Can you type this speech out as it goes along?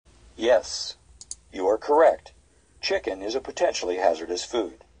Yes, you are correct. Chicken is a potentially hazardous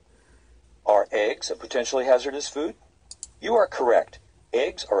food. Are eggs a potentially hazardous food? You are correct.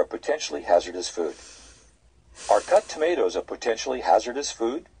 Eggs are a potentially hazardous food. Are cut tomatoes a potentially hazardous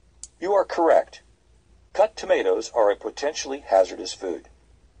food? You are correct. Cut tomatoes are a potentially hazardous food.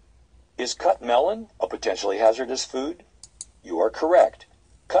 Is cut melon a potentially hazardous food? You are correct.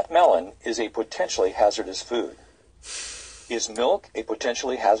 Cut melon is a potentially hazardous food. Is milk a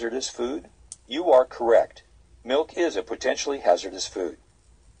potentially hazardous food? You are correct. Milk is a potentially hazardous food.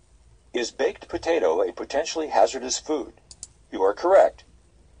 Is baked potato a potentially hazardous food? You are correct.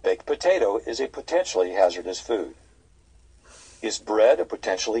 Baked potato is a potentially hazardous food. Is bread a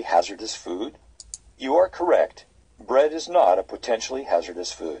potentially hazardous food? You are correct. Bread is not a potentially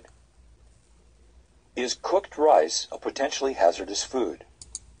hazardous food. Is cooked rice a potentially hazardous food?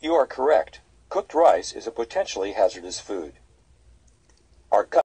 You are correct. Cooked rice is a potentially hazardous food. Are cut